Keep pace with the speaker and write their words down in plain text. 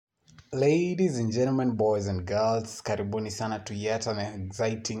Ladies and gentlemen, boys and girls, karibuni sana to yet an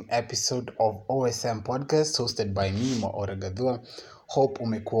exciting episode of OSM Podcast hosted by me, Maora Gadhua. Hope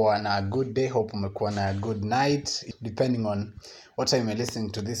umekuwa na a good day, hope umekuwa na a good night, depending on what time you're listening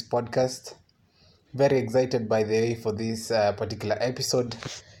to this podcast. Very excited by the way for this particular episode.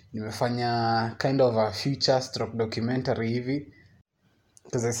 Nimefanya kind of a future stroke documentary hivi.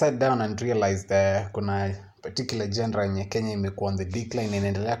 Because I sat down and realized kuna particular genre yenye Kenya imekuwa on the decline,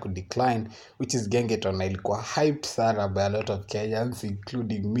 inaendelea ku decline, which is Gengeton. Na ilikuwa hyped sana by a lot of Kenyans,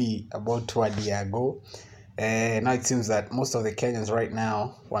 including me, about 1 year ago. Now it seems that most of the Kenyans right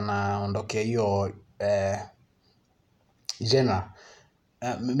now wanaondokea hiyo genre.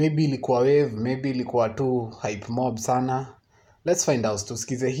 Maybe ilikuwa wave, maybe ilikuwa tu hype mob sana. Let's find out.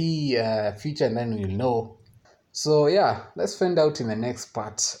 Tusikize hii feature and then we'll know. So yeah, let's find out in the next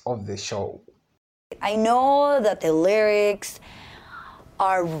part of the show. I know that the lyrics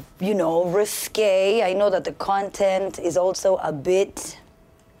are, risque. I know that the content is also a bit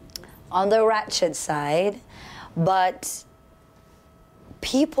on the ratchet side, but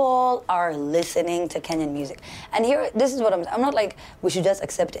people are listening to Kenyan music. And here, this is what I'm not like we should just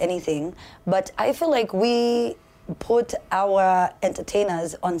accept anything, but I feel like we put our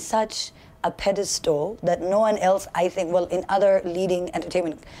entertainers on such a pedestal that no one else, I think, in other leading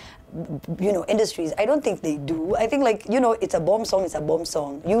entertainment, industries, I don't think they do. I think it's a bomb song, it's a bomb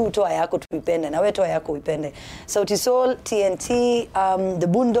song. You toa yako tuipende, na we toa yako uipende. Sauti Sol, TNT, the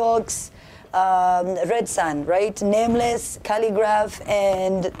Boondocks, Red Sun, right? Nameless, Calligraph,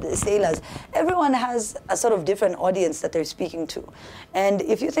 and Sailors. Everyone has a sort of different audience that they're speaking to. And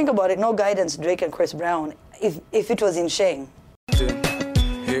if you think about it, No Guidance, Drake and Chris Brown, if it was in Sheng.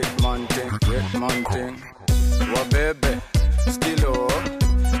 Mountain wabebe skilo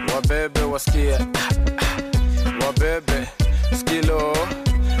wabebe wasikie wabebe skilo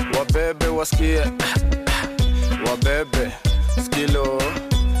wabebe wasikie wabebe skilo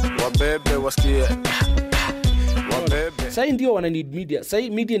wabebe wasikie wabebe. Sasa ndio wana need media. Sasa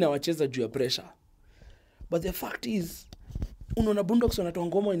media inawacheza juu ya pressure. But the fact is unaona Boondocks wanatoa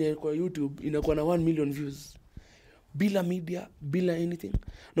ngoma kwa YouTube inakuwa na 1 million views. Bila media, bila anything.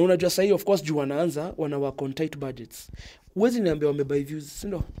 Na unajua sasa of course juu wanaanza work on tight budgets. Uwezi niambia wamebuy views, si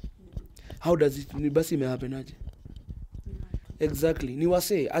ndio? How does it ni basi imehappen aje? Exactly. Ni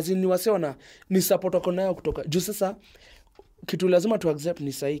wase wana ni support wako nayo kutoka. Juu sasa kitu lazima tu accept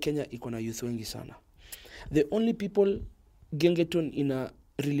ni sahi Kenya iko na youth wengi sana. The only people Gengeton ina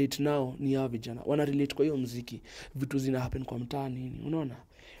relate now ni hao vijana. Wana relate kwa hiyo muziki. Vitu zina happen kwa mtaani nini, unaona?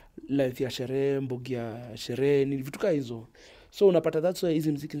 Life ya sherehe, mbogi ya sherehe, ni vitu kama hizo. So unapata that's why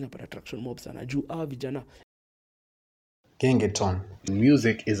hizi muziki zinapata traction mob sana. Juu vijana. Gengeton.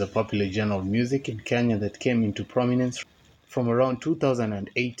 Music is a popular genre of music in Kenya that came into prominence from around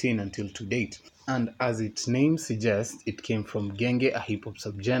 2018 until to date. And as its name suggests, it came from Genge, a hip-hop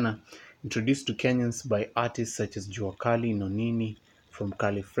subgenre introduced to Kenyans by artists such as Jua Kali, Nonini from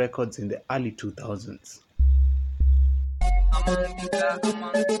Caliph Records in the early 2000s.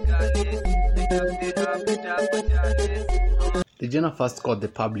 The genre first caught the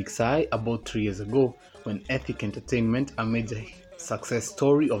public's eye about 3 years ago when Ethic Entertainment, a major success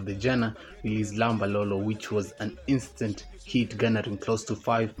story of the genre, released Lamba Lolo, which was an instant hit garnering close to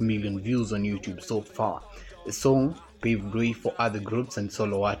 5 million views on YouTube so far. The song paved way for other groups and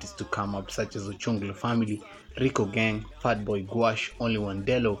solo artists to come up, such as Ochunglo Family, Rico Gang, Fatboy Gwash, Only One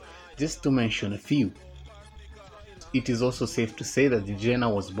Delo, just to mention a few. It is also safe to say that the genre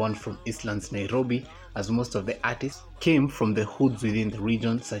was born from Eastlands, Nairobi, as most of the artists came from the hoods within the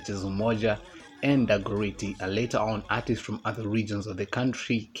region, such as Umoja and Dagoretti, and later on artists from other regions of the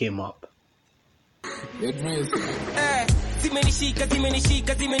country came up. In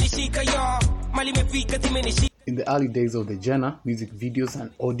the early days of the genre, music videos and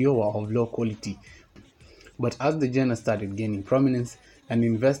audio were of low quality. But as the genre started gaining prominence and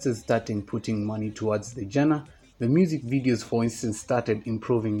investors started putting money towards the genre, the music videos, for instance, started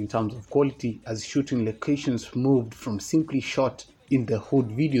improving in terms of quality as shooting locations moved from simply shot in the hood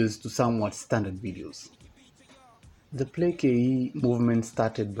videos to somewhat standard videos. The Play KE movement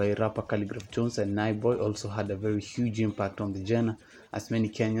started by rapper Calligraph Jones and Naiboy also had a very huge impact on the genre, as many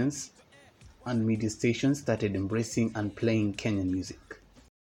Kenyans and media stations started embracing and playing Kenyan music.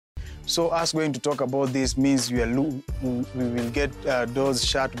 So us going to talk about this means we will get doors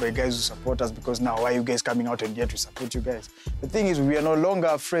shut by guys who support us, because now why are you guys coming out and yet to support you guys? The thing is, we are no longer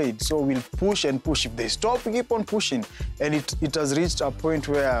afraid, so we'll push and push. If they stop, we keep on pushing. And it has reached a point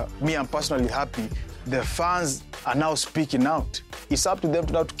where me, I'm personally happy. The fans are now speaking out. It's up to them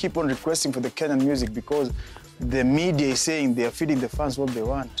to now to keep on requesting for the Kenyan music, because the media is saying they are feeding the fans what they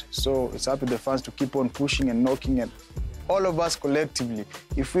want. So it's up to the fans to keep on pushing and knocking, and all of us collectively,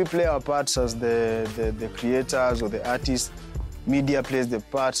 if we play our parts as the creators or the artists, media plays the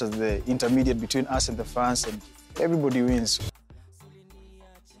parts as the intermediate between us and the fans, and everybody wins.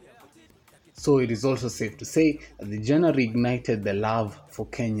 So it is also safe to say that the genre reignited the love for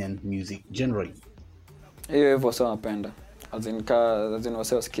Kenyan music generally. Hiyo hivyo sana napenda. Azin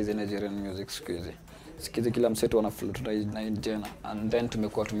wase wasikize Nigerian music siku hizi. Sikize kila mseto wana flow na Nigeria, and then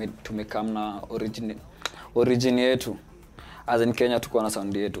tumekuwa tumekam na origin yetu. Azin Kenya tuko na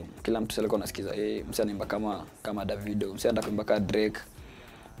sound yetu. Kila mtu alikuwa anasikiza msee anaimba kama Davido, msee anaimba kama Drake,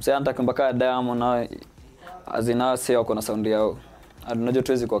 msee anaimba kama Diamond, na azina sio wako na sound yao. Unajua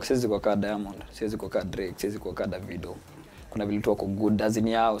tuwezi kwa access kwa kama Diamond, siwezi kwa kama Drake, siwezi kwa kama Davido. Kuna vile tu wako good azin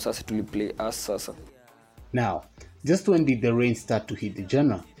yao, sasa tuliplay us sasa. Now, just when did the rain start to hit the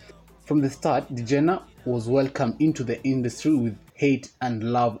genre? From the start, the genre was welcomed into the industry with hate and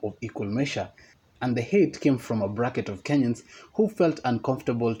love of equal measure. And the hate came from a bracket of Kenyans who felt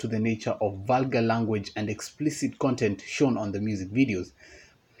uncomfortable to the nature of vulgar language and explicit content shown on the music videos.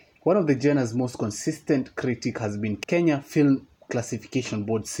 One of the genre's most consistent critic has been Kenya Film Classification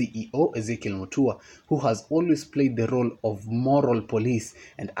Board CEO Ezekiel Mutua, who has always played the role of moral police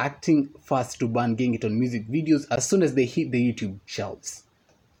and acting fast to ban Gengeton music videos as soon as they hit the YouTube shelves.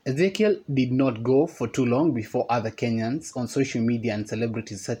 Ezekiel did not go for too long before other Kenyans on social media and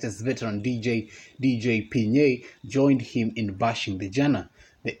celebrities such as veteran DJ Pinye joined him in bashing the genre.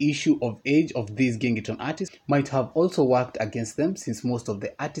 The issue of age of these Gengeton artists might have also worked against them, since most of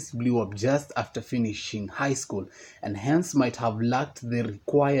the artists blew up just after finishing high school and hence might have lacked the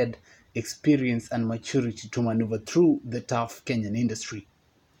required experience and maturity to maneuver through the tough Kenyan industry.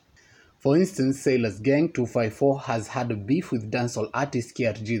 For instance, Sailors Gang 254 has had a beef with dancehall artist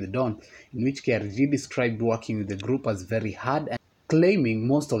KRG The Don, in which KRG described working with the group as very hard and claiming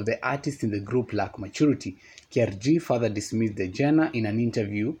most of the artists in the group lack maturity. KRG further dismissed the genre in an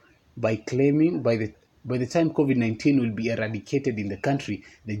interview by claiming by the time COVID-19 will be eradicated in the country,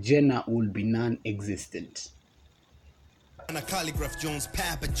 the genre will be non-existent. Na Calligraph Jones,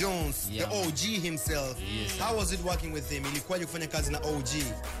 Papa Jones, the OG himself. Yes. How was it working with him? Ilikuwaje kufanya kazi na OG?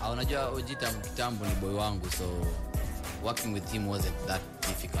 Unajua OG tangu kitambo ni boy wangu, so working with him wasn't that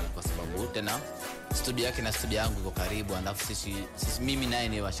difficult kwa sababu tena studio yake na studio yangu iko karibu, alafu sisi mimi naye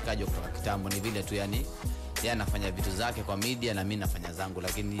ni washikaji kutoka kitambo, ni vile tu yani yeye anafanya vitu zake kwa media na mimi nafanya zangu,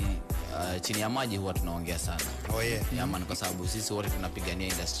 lakini chini ya maji huwa tunaongea sana. Oh yeah. Yaman, kwa sababu sisi wote tunapigania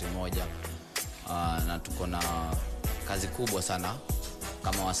industry moja, na tuko na kazi kubwa sana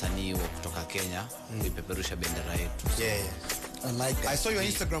kama wasanii wa kutoka Kenya kuipeperusha bendera yetu. Yeah. I like that. I saw your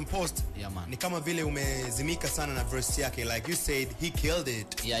Instagram post. Yeah, man. Ni kama vile umezimika sana na verse yake, like you said he killed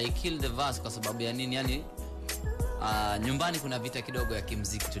it. Yeah, he killed the verse kwa sababu ya nini? Yani nyumbani kuna vita kidogo ya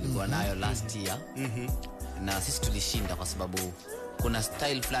kimuziki tulikuwa nayo last year. Na sisi tulishinda kwa sababu kuna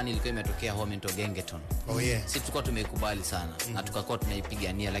style fulani ilikuwa imetokea home into Gengeton. Oh yeah. Sisi tulikuwa tumekubali sana na tukakuwa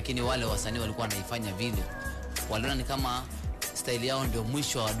tunaipigania, lakini wale wasanii walikuwa wanaifanya vile, waliona ni kama style yao ndio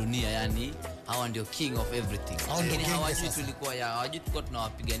mwisho wa dunia, yani hawa ndio king of everything. Lakini hawajui tulikuwa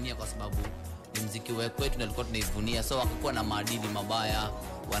tunawapigania kwa sababu ni muziki wetu na tulikuwa tunaivunia, so wakakuwa na maadili mabaya,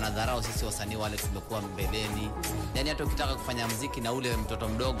 wanadharau sisi wasanii wale tumekuwa mbeleni. Yani hata ukitaka kufanya muziki na ule mtoto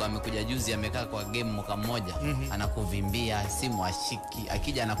mdogo amekuja juzi amekaa kwa game mwaka mmoja, anakuvimbia, simu ashiki,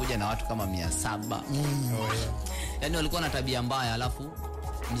 akija anakuja na watu kama 700. Yani walikuwa na tabia mbaya, alafu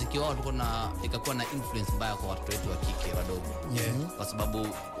muziki wao ikakuwa na influence mbaya kwa watoto wetu wa kike wadogo. Kwa sababu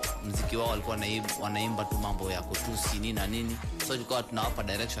muziki wao walikuwa wanaimba tu mambo ya kutusi nini na nini, so tulikuwa tunawapa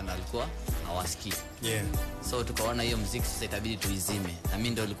direction alikuwa hawasikii. So tukaona hiyo muziki sasa itabidi tuizime, na mimi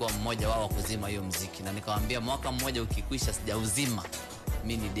ndio nilikuwa mmoja wao wa kuzima hiyo muziki, na nikamwambia mwaka mmoja ukikwisha sijauzima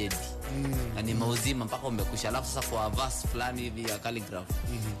mimi ni dead. Na ni mauzima mpaka umekwisha. Alafu sasa kwa verse fulani hivi ya Calligraph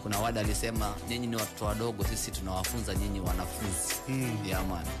kuna wada alisema nyinyi ni watoto wadogo, sisi tunawafunza nyinyi wanafunzi. Yeah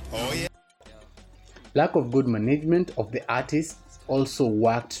man. Oh yeah. Lack of good management of the artists also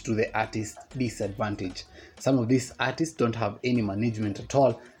worked to the artist's disadvantage. Some of these artists don't have any management at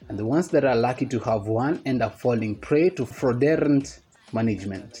all, and the ones that are lucky to have one end up falling prey to fraudulent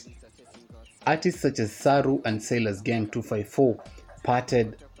management. Artists such as Saru and Sailors Gang 254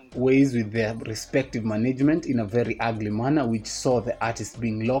 parted ways with their respective management in a very ugly manner, which saw the artists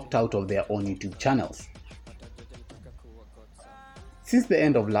being locked out of their own YouTube channels. Since the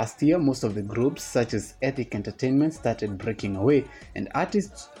end of last year, most of the groups such as Ethic Entertainment started breaking away, and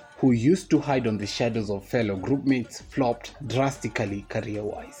artists who used to hide on the shadows of fellow groupmates flopped drastically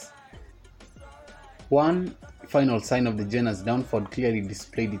career-wise. One final sign of the genre's downfall clearly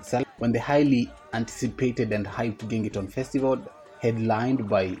displayed itself when the highly anticipated and hyped Gengeton Festival, headlined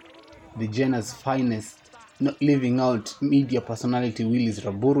by the genre's finest, not leaving out media personality Willis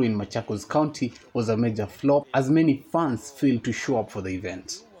Raburu in Machakos County, was a major flop as many fans failed to show up for the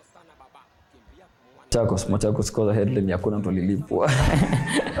event. Machakos kwa headline hakuna mtu alilipwa.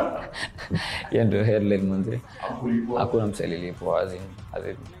 Hiyo ndio headline manze. Hakuna mtu alilipwa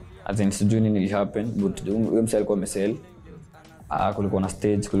as in sijui nini happen but huyo msee alikuwa amesell. Kulikuwa na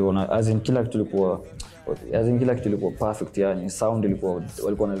stage, kulikuwa na as in kila kitu ilikuwa perfect, yani sound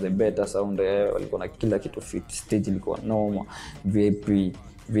walikuwa na the better sound, walikuwa na kila kitu fit, stage ilikuwa normal,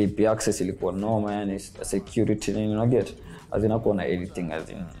 VIP access ilikuwa normal, yani security you get as in hakuna anything, as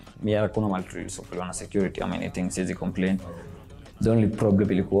in mimi hakuna maltreat so kuna security ama anything, siwezi complain. The only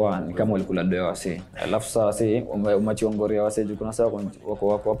problem ilikuwa ni kama walikula doa wase. Alafu sasa umachiongoria wase juu kuna saa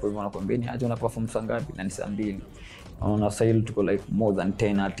wako hapo hivyo wanakuambia ni aje una perform saa ngapi, na ni saa 2. Unaona sale tuko like more than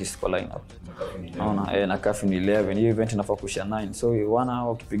 10 artists kwa lineup. Unaona na kafi ni 11, hiyo event inafaa kusha 9. So wana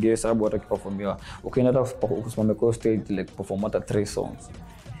wakipigia hesabu hata kiperformiwa. Ukienda hata kusimama kwa stage like perform hata 3 songs.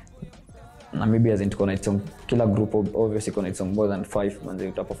 Na maybe as in connect some kila group obviously connect some more than 5 manze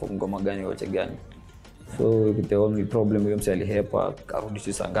utaperform ngoma gani wache gani. So the only problem with himself hepa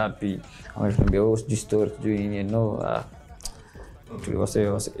karudi saa ngapi amefambia this story doing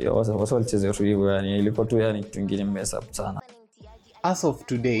wase walicheza hivyo, yani ilikuwa tu yani kitu kingine mess up sana. As of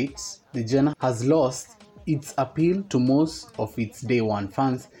to date, the genre has lost its appeal to most of its day one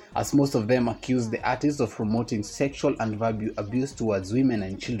fans, as most of them accuse the artist of promoting sexual and verbal abuse towards women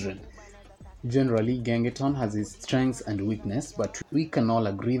and children. Generally, Gengeton has its strengths and weaknesses, but we can all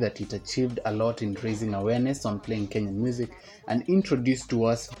agree that it achieved a lot in raising awareness on playing Kenyan music and introduced to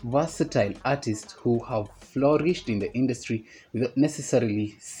us versatile artists who have flourished in the industry without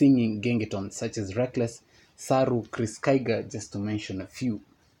necessarily singing Gengeton, such as Reckless, Saru, Chris Kaiga, just to mention a few.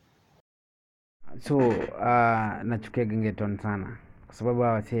 So, nachukia Gengeton sana kwa sababu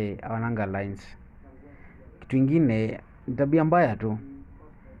hawase hawananga lines. Kitu kingine ni tabia mbaya tu.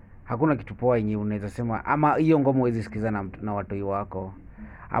 Hakuna kitu poa yenye unaweza sema ama hiyo ngoma huwezi sikiza na watu wako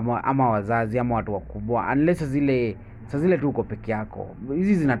ama wazazi ama watu wakubwa unless zile tu uko peke yako.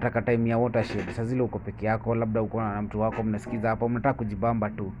 Hizi zinataka time ya watershed. Sasa zile uko peke yako, labda uko na mtu wako mnasikiza hapa mnataka kujibamba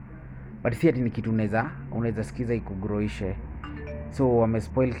tu. But si ati ni kitu unaweza sikiza ikugroishe. So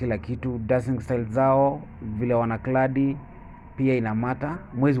wamespoil kila kitu, dancing style zao, vile wanakladi pia inamata.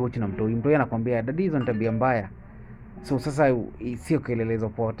 Mwezi wote na mtoi anakuambia dadi hizo ni tabia mbaya. So sasa sio kelelezo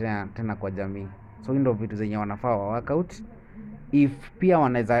poa tena kwa jamii. So ndio vitu zenye wanafaa wa work out. If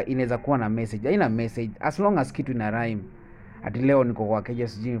pia inaweza kuwa na message. Haina message as long as kitu ina rhyme. Ati leo niko kwa keja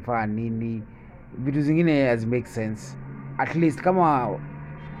sijui nifaa nini. Vitu zingine as make sense. At least kama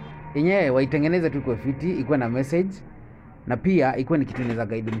yenyewe waitengeneze tu kwa fiti, ikuwe na message na pia ikuwe ni kitu inaweza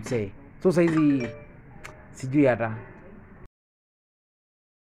guide msee. So saizi sijui hata.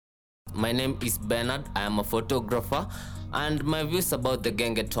 My name is Bernard. I am a photographer, and my views about the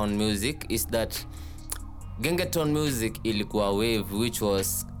Gengeton music is that Gengeton music ilikuwa wave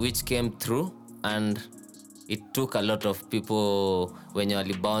which came through, and it took a lot of people wenye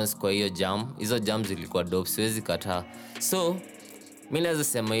walibounce kwa hiyo jam. Hizo jams zilikuwa dope, siwezi kataa. So mimi naweza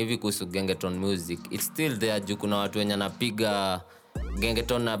sema hivi kuhusu Gengeton music, it's still there juu kuna watu wenye napiga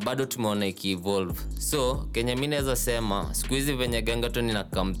Gengeton na bado tumeona iki-evolve. So kenye mimi naweza sema siku hizi venye Gengeton ina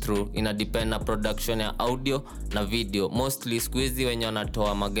come through ina depend na production ya audio na video. Mostly siku hizi wenye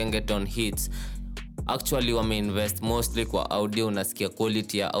wanatoa magengeton hits actually wameinvest mostly kwa audio. Unasikia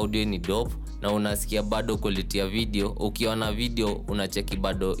quality ya audio ni dope na unasikia bado quality ya video. Ukiona video unacheki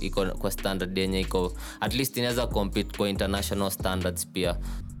bado iko kwa standard yenye iko at least inaweza compete kwa international standards pia.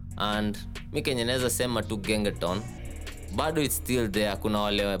 And mimi kenye naweza sema tu Gengeton bado it's still there. Kuna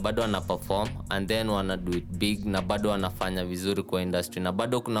wale bado wana perform and then wana do it big na bado wanafanya vizuri kwa industry, na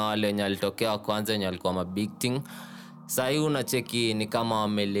bado kuna wale wenye walitokea kwanza wenye walikuwa ma big thing. Sasa hii unacheki ni kama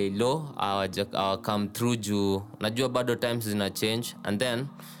wamelelo hawa come through juu najua bado times zina change, and then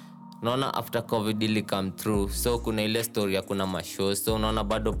unaona after covid ili come through. So kuna ile story ya kuna mashows, so unaona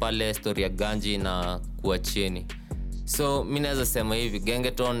bado pale story ya ganji na kuwa chini. So mimi naweza sema hivi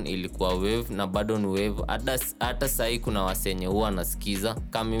Gengeton ilikuwa wave na bado ni wave. Hata sasa kuna wasenye huwa nasikiza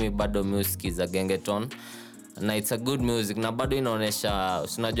kama mimi bado musikiza Gengeton na it's a good music, na bado inaonesha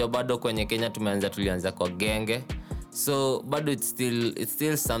unajua bado kwenye Kenya tulianza kwa genge. So bado it's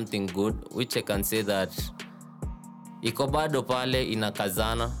still something good which I can say that iko bado pale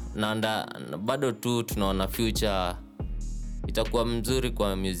inakazana na bado tu tunaona future itakuwa mzuri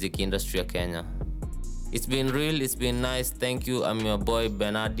kwa music industry ya Kenya. It's been real, it's been nice. Thank you. I'm your boy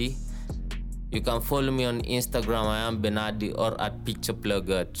Benadi. You can follow me on Instagram. I am Benadi or at Picture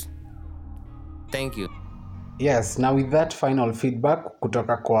Plugget. Thank you. Yes, now with that final feedback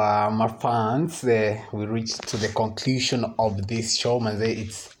kutoka kwa my fans, we reached to the conclusion of this show. Manze,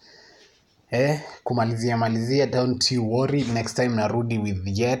 it's kumalizia, don't you worry. Next time narudi with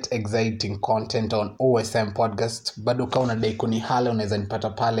yet exciting content on OSM podcast. Bado kama unadai kunihala unaweza nipata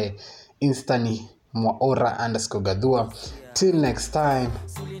pale instani Mwaora_Gadhua. Till next time,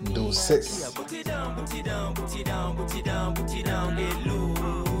 do sis.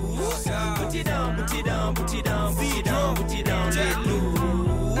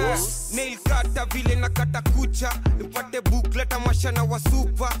 Nilikata vile na kata kucha nipate bukleta mashana wa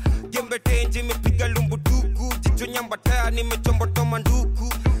super jembe tenje imepiga lumbu tuku jicho nyamba taya nimechombo toma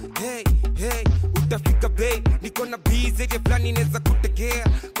nduku. Hey utafika bay niko na busy ile plani neza kutegea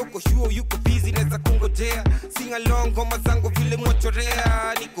koko shuo yuko busy neza kungojea sing along ngoma zangu vile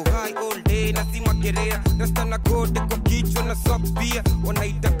mwachorea niko high all day na sima gerea rasta na gote kwa kichwa na socks pia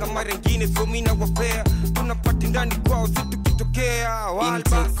wanaita kama rengine so mimi na wapea tunapati ndani kwao situ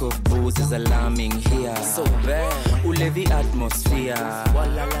intake of booze is alarming here. So bad. Ulevi atmosphere.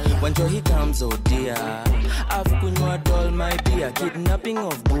 When he comes, oh dear. I've kunywa doll my beer. Kidnapping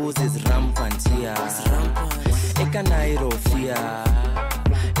of booze is rampant here. Eka nairo fear.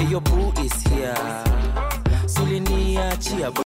 Your boo is here. Sulinia chia.